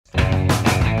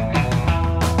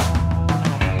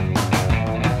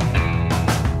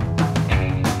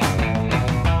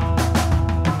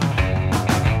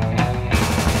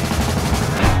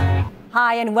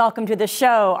Hi, and welcome to the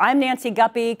show. I'm Nancy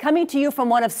Guppy, coming to you from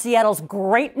one of Seattle's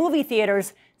great movie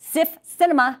theaters, SIFF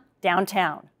Cinema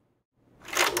Downtown.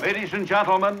 Ladies and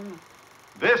gentlemen,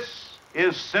 this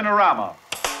is Cinerama.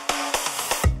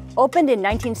 Opened in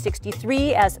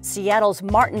 1963 as Seattle's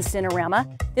Mart Cinerama,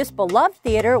 this beloved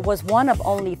theater was one of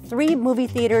only 3 movie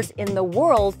theaters in the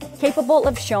world capable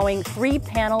of showing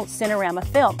 3-panel Cinerama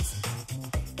films.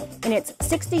 In its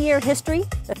 60-year history,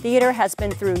 the theater has been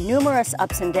through numerous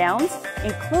ups and downs,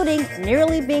 including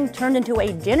nearly being turned into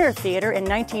a dinner theater in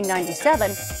 1997,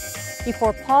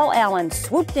 before Paul Allen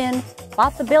swooped in,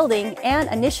 bought the building, and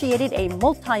initiated a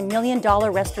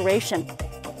multi-million-dollar restoration.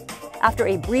 After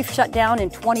a brief shutdown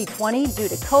in 2020 due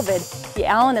to COVID, the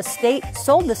Allen estate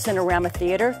sold the Cinerama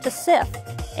Theater to SIFF,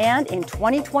 and in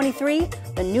 2023,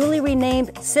 the newly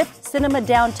renamed SIFF Cinema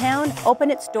Downtown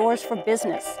opened its doors for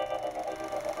business.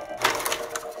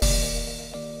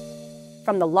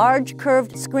 From the large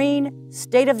curved screen,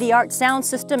 state-of-the-art sound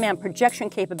system and projection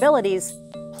capabilities,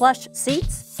 plush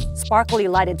seats, sparkly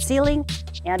lighted ceiling,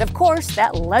 and of course,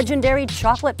 that legendary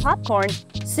chocolate popcorn,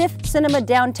 SIFF Cinema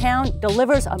Downtown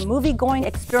delivers a movie-going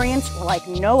experience like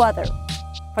no other.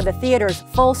 For the theater's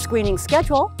full screening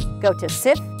schedule, go to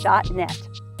SIFF.net.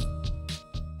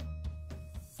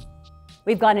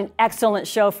 We've got an excellent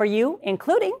show for you,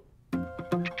 including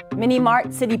Mini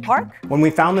Mart City Park. When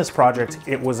we found this project,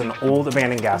 it was an old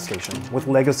abandoned gas station with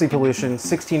legacy pollution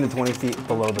 16 to 20 feet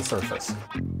below the surface.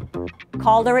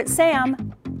 Calder at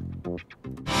Sam.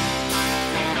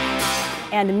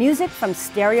 And music from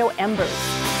Stereo Embers.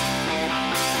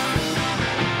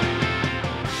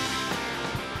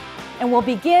 And we'll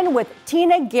begin with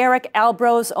Tina Garrick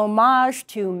Albro's homage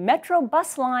to Metro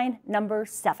Bus Line number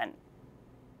 7.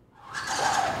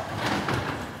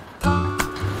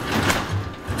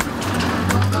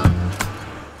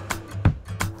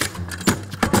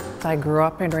 I grew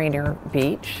up in Rainier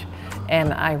Beach,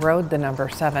 and I rode the number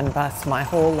 7 bus my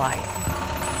whole life.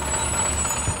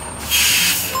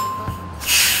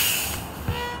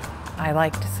 I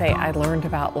like to say I learned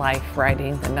about life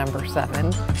riding the number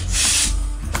 7.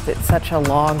 It's such a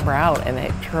long route, and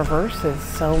it traverses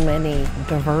so many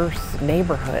diverse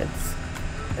neighborhoods.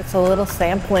 It's a little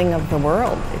sampling of the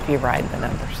world if you ride the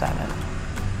number 7.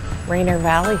 Rainier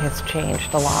Valley has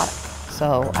changed a lot,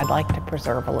 so I'd like to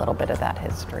preserve a little bit of that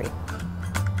history.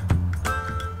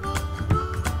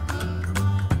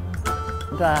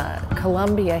 The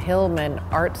Columbia Hillman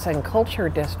Arts and Culture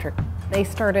District, they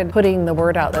started putting the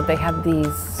word out that they have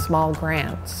these small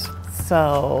grants.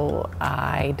 So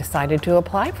I decided to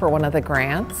apply for one of the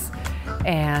grants,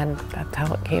 and that's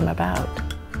how it came about.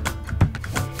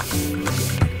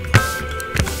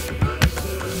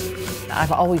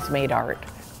 I've always made art,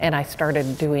 and I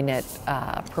started doing it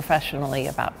professionally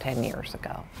about 10 years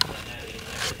ago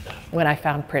when I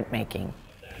found printmaking.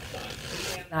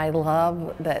 I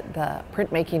love that the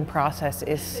printmaking process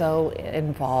is so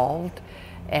involved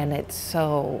and it's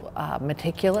so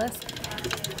meticulous.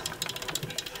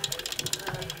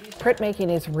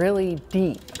 Printmaking is really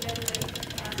deep.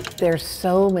 There's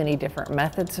so many different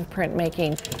methods of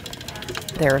printmaking.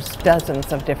 There's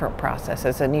dozens of different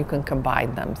processes and you can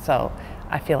combine them. So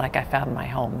I feel like I found my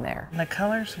home there. The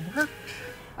colors work.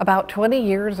 About 20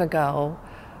 years ago,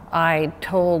 I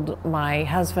told my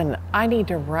husband, I need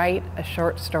to write a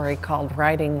short story called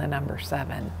Riding the Number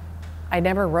 7. I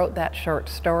never wrote that short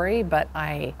story, but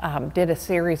I did a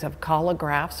series of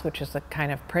collagraphs, which is a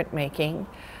kind of printmaking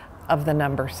of the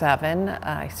number 7.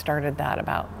 I started that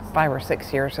about 5 or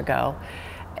 6 years ago.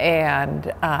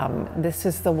 And this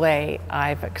is the way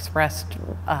I've expressed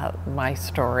my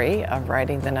story of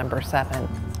riding the number 7.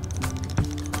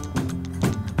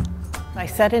 I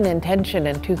set an intention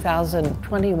in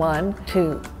 2021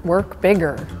 to work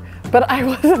bigger, but I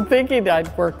wasn't thinking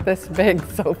I'd work this big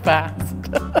so fast.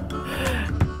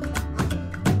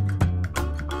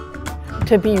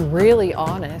 To be really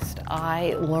honest,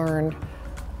 I learned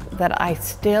that I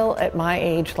still, at my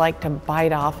age, like to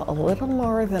bite off a little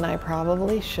more than I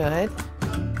probably should.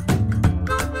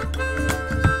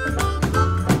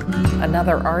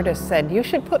 Another artist said, you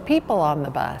should put people on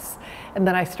the bus. And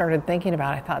then I started thinking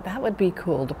about it. I thought that would be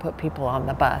cool to put people on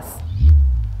the bus.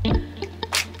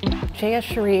 Shea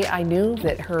Cherie, I knew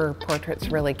that her portraits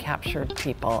really captured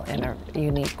people in a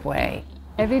unique way.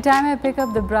 Every time I pick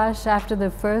up the brush after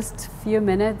the first few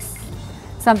minutes,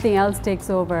 something else takes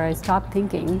over. I stop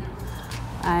thinking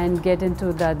and get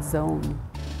into that zone.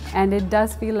 And it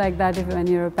does feel like that when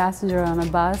you're a passenger on a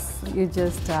bus, you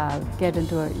just get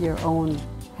into your own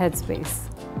headspace.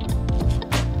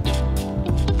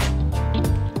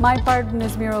 My part in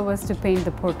this mural was to paint the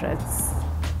portraits.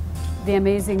 The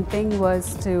amazing thing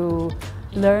was to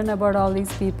learn about all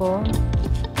these people.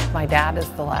 My dad is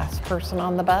the last person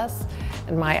on the bus,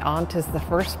 and my aunt is the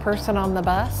first person on the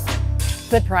bus.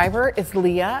 The driver is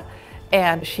Leah,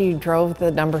 and she drove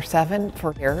the number 7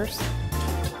 for years.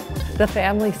 The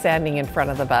family standing in front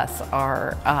of the bus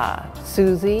are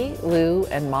Susie, Lou,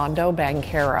 and Mondo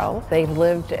Banquero. They've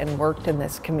lived and worked in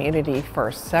this community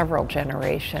for several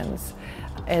generations.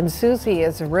 And Susie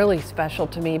is really special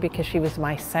to me because she was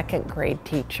my 2nd grade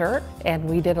teacher, and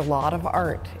we did a lot of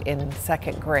art in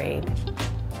 2nd grade.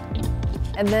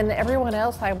 And then everyone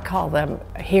else, I would call them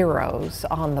heroes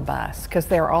on the bus, because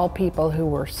they're all people who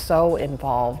were so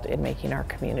involved in making our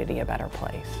community a better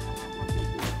place.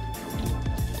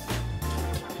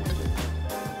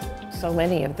 So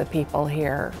many of the people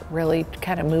here really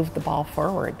kind of moved the ball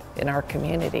forward in our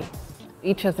community.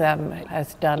 Each of them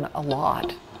has done a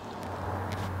lot.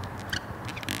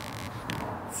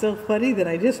 So funny that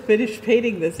I just finished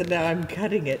painting this and now I'm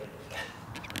cutting it.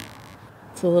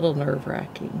 It's a little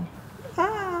nerve-wracking.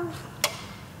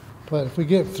 But if we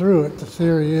get through it, the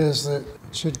theory is that it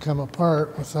should come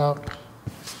apart without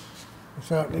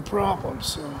any problems.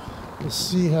 So we'll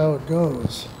see how it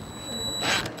goes.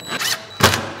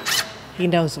 He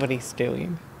knows what he's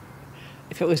doing.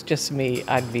 If it was just me,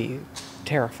 I'd be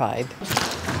terrified.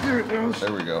 Here it goes.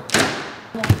 There we go.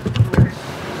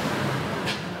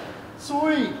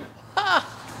 Sweet.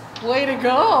 Way to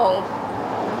go.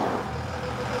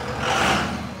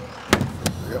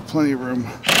 We got plenty of room.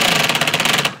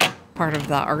 Part of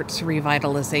the arts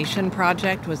revitalization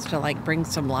project was to bring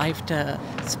some life to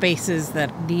spaces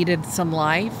that needed some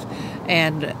life.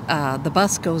 And the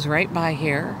bus goes right by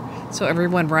here. So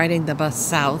everyone riding the bus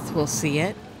south will see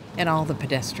it, and all the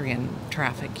pedestrian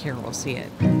traffic here will see it.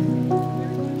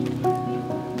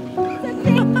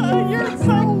 You're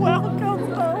so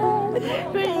welcome. Oh,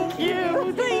 thank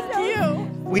you. Thank you.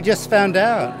 We just found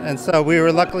out, and so we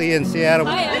were luckily in Seattle.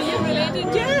 Hi, are you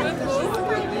related to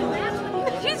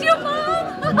She's your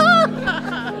mom?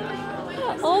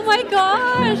 Oh my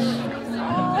gosh.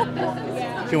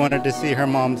 She wanted to see her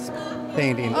mom's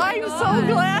painting. I'm so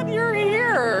glad you're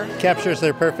here. Captures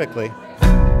her perfectly.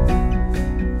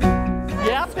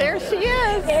 Yep, there she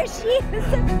is. There she is.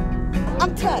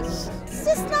 I'm touched. It's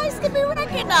just nice to be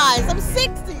recognized. I'm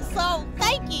 60, so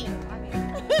thank you.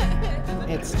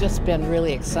 It's just been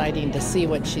really exciting to see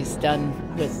what she's done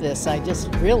with this. I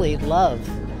just really love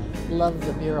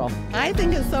the mural. I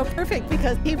think it's so perfect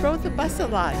because he rode the bus a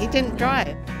lot. He didn't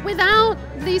drive. Without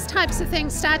these types of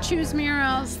things, statues,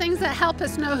 murals, things that help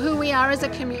us know who we are as a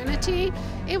community,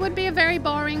 it would be a very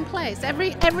boring place.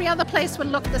 Every other place would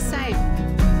look the same.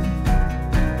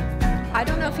 I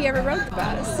don't know if he ever rode the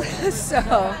bus,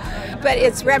 but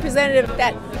it's representative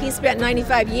that he spent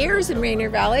 95 years in Rainier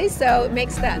Valley, so it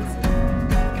makes sense.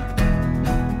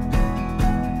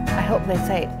 I hope they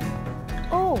say,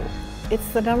 oh, it's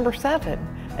the number 7.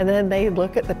 And then they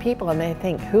look at the people and they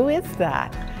think, who is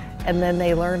that? And then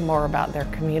they learn more about their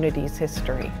community's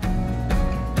history.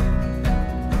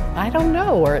 I don't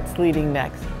know where it's leading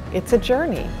next. It's a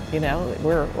journey, you know.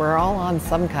 We're all on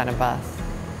some kind of bus.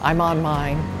 I'm on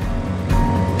mine.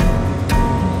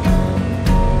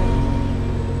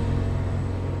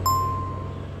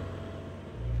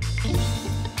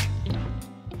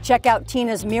 Check out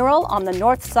Tina's mural on the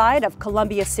north side of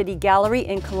Columbia City Gallery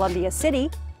in Columbia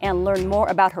City and learn more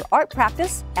about her art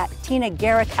practice at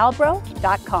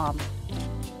tinagarrickalbro.com.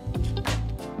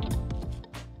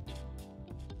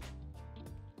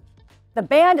 The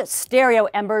band Stereo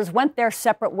Embers went their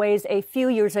separate ways a few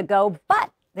years ago,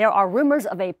 but there are rumors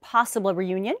of a possible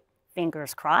reunion,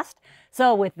 fingers crossed.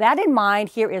 So with that in mind,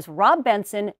 here is Rob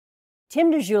Benson,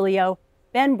 Tim DiGiulio,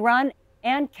 Ben Brunn,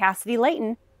 and Cassidy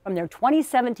Layton from their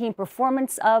 2017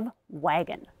 performance of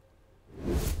Wagon.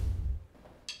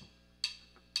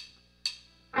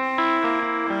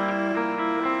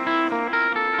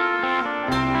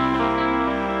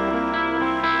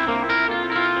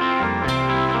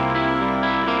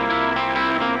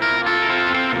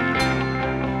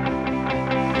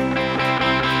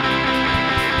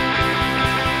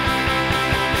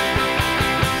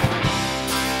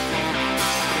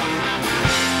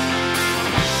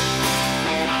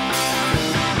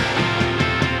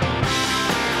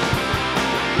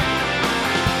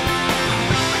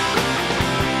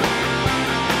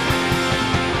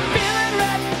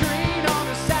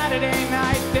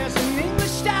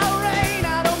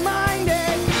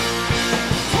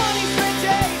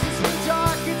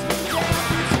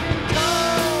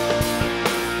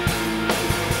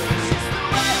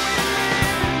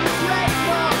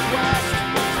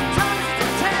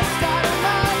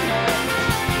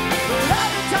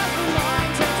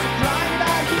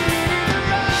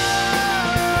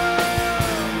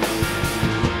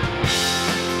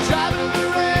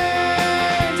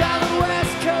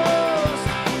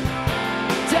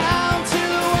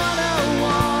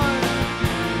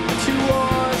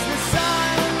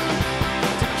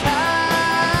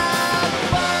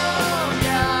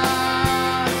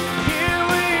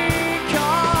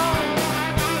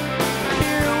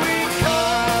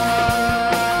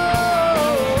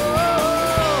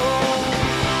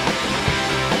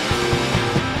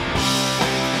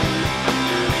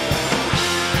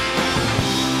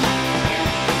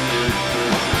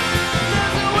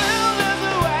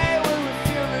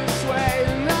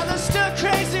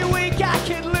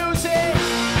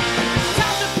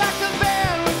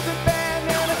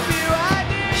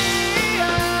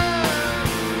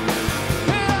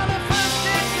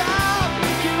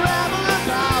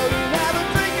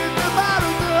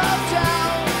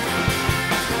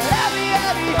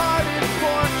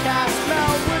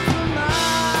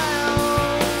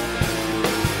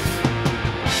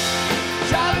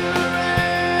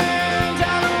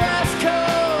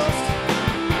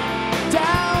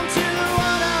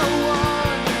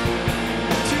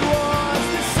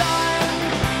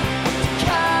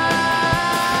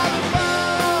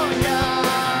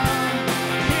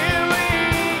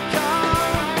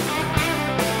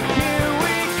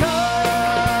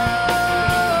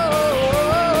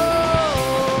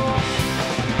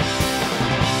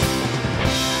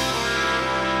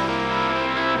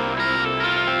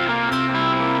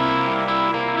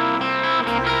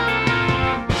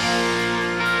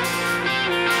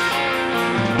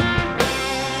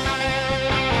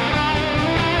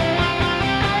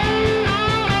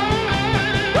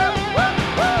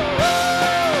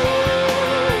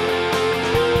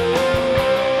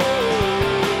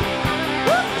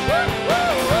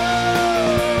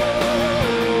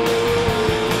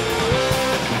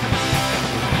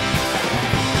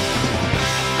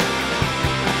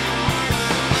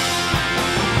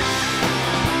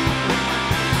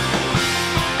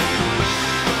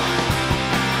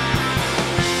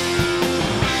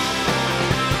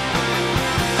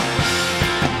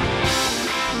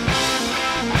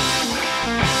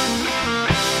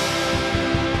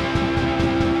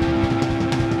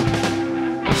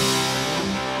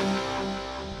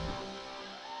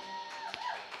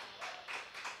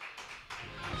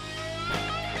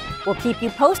 We'll keep you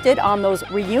posted on those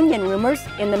reunion rumors.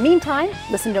 In the meantime,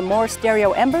 listen to more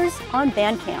Stereo Embers on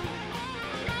Bandcamp.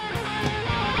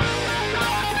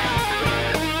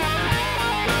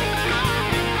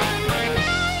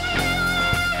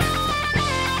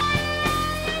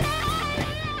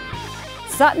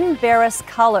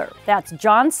 SuttonBeresCuller. That's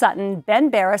John Sutton,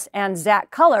 Ben Beres, and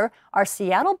Zach Culler are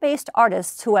Seattle-based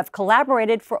artists who have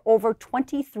collaborated for over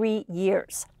 23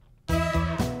 years.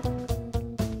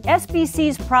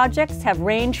 SBC's projects have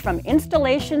ranged from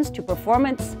installations to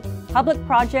performance, public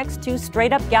projects to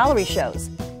straight-up gallery shows.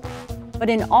 But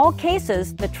in all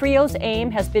cases, the trio's aim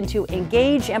has been to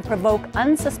engage and provoke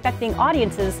unsuspecting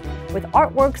audiences with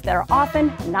artworks that are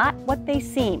often not what they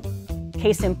seem.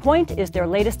 Case in point is their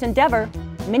latest endeavor,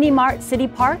 Mart City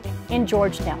Park in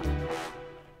Georgetown.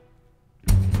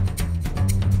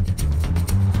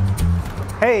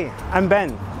 Hey, I'm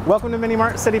Ben. Welcome to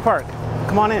Mart City Park.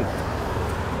 Come on in.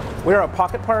 We are a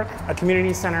pocket park, a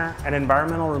community center, an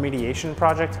environmental remediation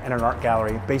project, and an art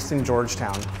gallery based in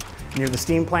Georgetown, near the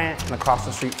steam plant and across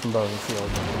the street from Boeing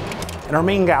Field. In our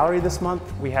main gallery this month,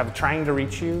 we have Trying to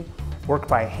Reach You, work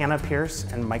by Hannah Pierce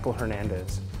and Michael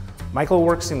Hernandez. Michael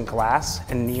works in glass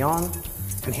and neon,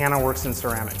 and Hannah works in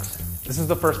ceramics. This is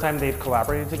the first time they've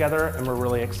collaborated together, and we're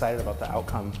really excited about the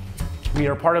outcome. We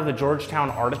are part of the Georgetown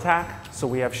Art Attack, so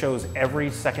we have shows every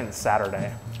second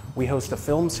Saturday. We host a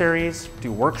film series,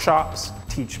 do workshops,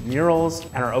 teach murals,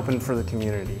 and are open for the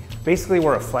community. Basically,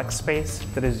 we're a flex space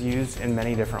that is used in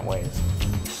many different ways.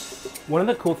 One of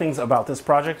the cool things about this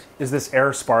project is this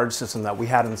air sparge system that we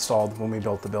had installed when we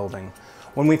built the building.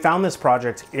 When we found this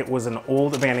project, it was an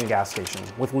old abandoned gas station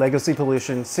with legacy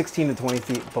pollution 16 to 20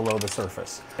 feet below the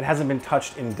surface. It hasn't been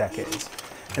touched in decades.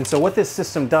 And so what this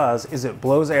system does is it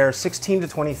blows air 16 to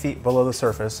 20 feet below the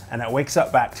surface, and it wakes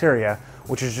up bacteria,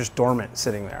 which is just dormant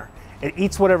sitting there. It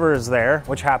eats whatever is there,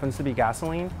 which happens to be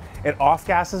gasoline. It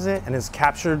off-gasses it and is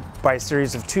captured by a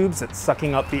series of tubes that's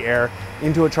sucking up the air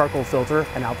into a charcoal filter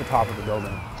and out the top of the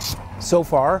building. So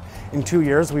far, in 2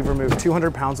 years, we've removed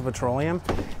 200 pounds of petroleum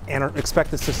and expect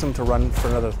the system to run for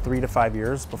another 3 to 5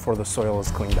 years before the soil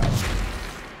is cleaned up.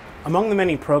 Among the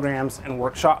many programs and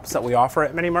workshops that we offer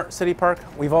at Mart City Park,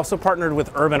 we've also partnered with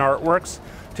Urban Artworks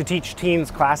to teach teens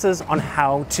classes on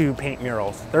how to paint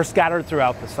murals. They're scattered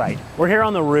throughout the site. We're here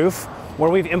on the roof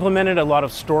where we've implemented a lot of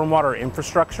stormwater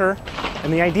infrastructure,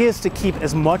 and the idea is to keep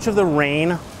as much of the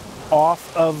rain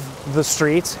off of the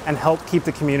streets and help keep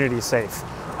the community safe.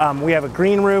 We have a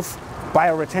green roof,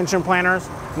 bioretention planters,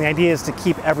 and the idea is to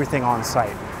keep everything on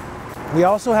site. We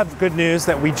also have good news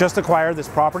that we just acquired this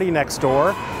property next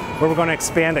door where we're going to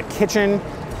expand a kitchen,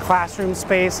 classroom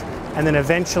space, and then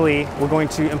eventually we're going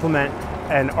to implement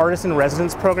an artist in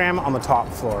residence program on the top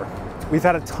floor. We've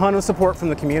had a ton of support from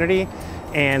the community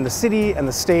and the city and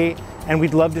the state, and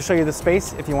we'd love to show you the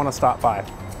space if you want to stop by.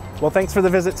 Well, thanks for the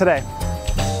visit today.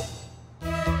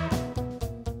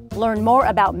 Learn more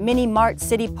about Mart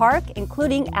City Park,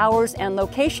 including hours and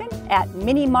location, at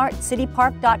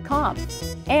minimartcitypark.com.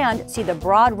 And see the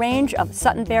broad range of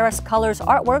SuttonBeresCuller's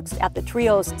artworks at the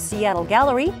trio's Seattle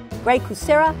gallery,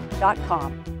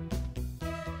 graycusera.com.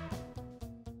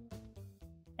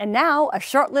 And now, a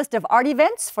short list of art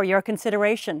events for your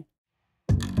consideration.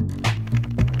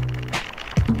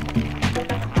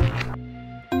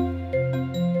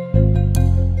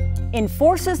 In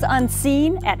Forces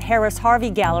Unseen at Harris Harvey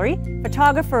Gallery,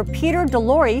 photographer Peter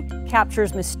Delory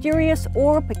captures mysterious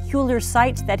or peculiar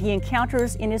sights that he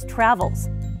encounters in his travels.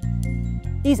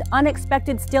 These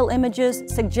unexpected still images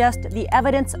suggest the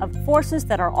evidence of forces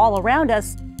that are all around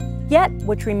us, yet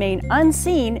which remain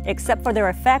unseen except for their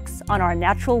effects on our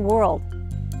natural world.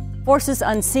 Forces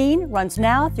Unseen runs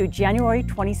now through January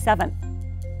 27th.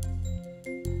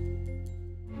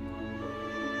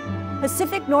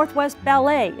 Pacific Northwest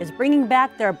Ballet is bringing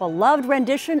back their beloved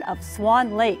rendition of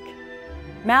Swan Lake.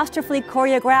 Masterfully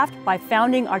choreographed by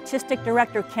founding artistic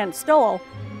director Kent Stoll,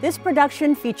 this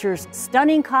production features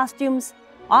stunning costumes,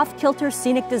 off-kilter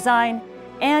scenic design,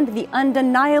 and the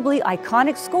undeniably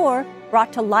iconic score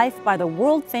brought to life by the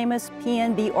world-famous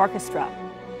PNB Orchestra.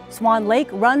 Swan Lake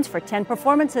runs for 10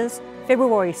 performances,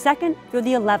 February 2nd through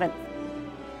the 11th.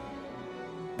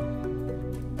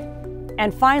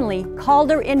 And finally,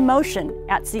 Calder in Motion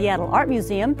at Seattle Art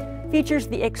Museum features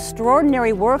the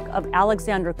extraordinary work of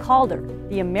Alexander Calder,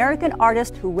 the American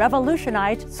artist who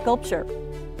revolutionized sculpture.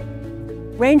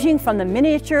 Ranging from the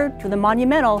miniature to the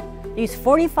monumental, these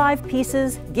 45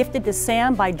 pieces, gifted to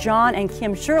Sam by John and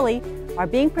Kim Shirley, are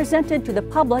being presented to the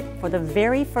public for the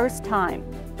very first time.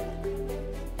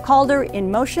 Calder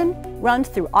in Motion runs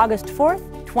through August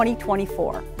 4th,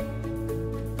 2024.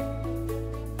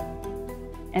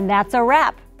 And that's a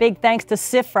wrap. Big thanks to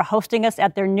SIFF for hosting us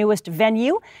at their newest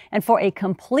venue. And for a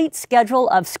complete schedule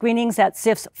of screenings at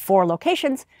SIFF's 4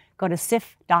 locations, go to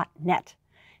SIFF.net.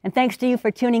 And thanks to you for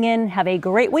tuning in. Have a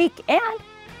great week, and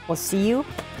we'll see you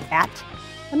at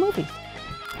the movies.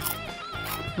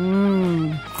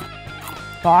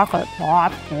 Chocolate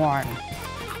popcorn.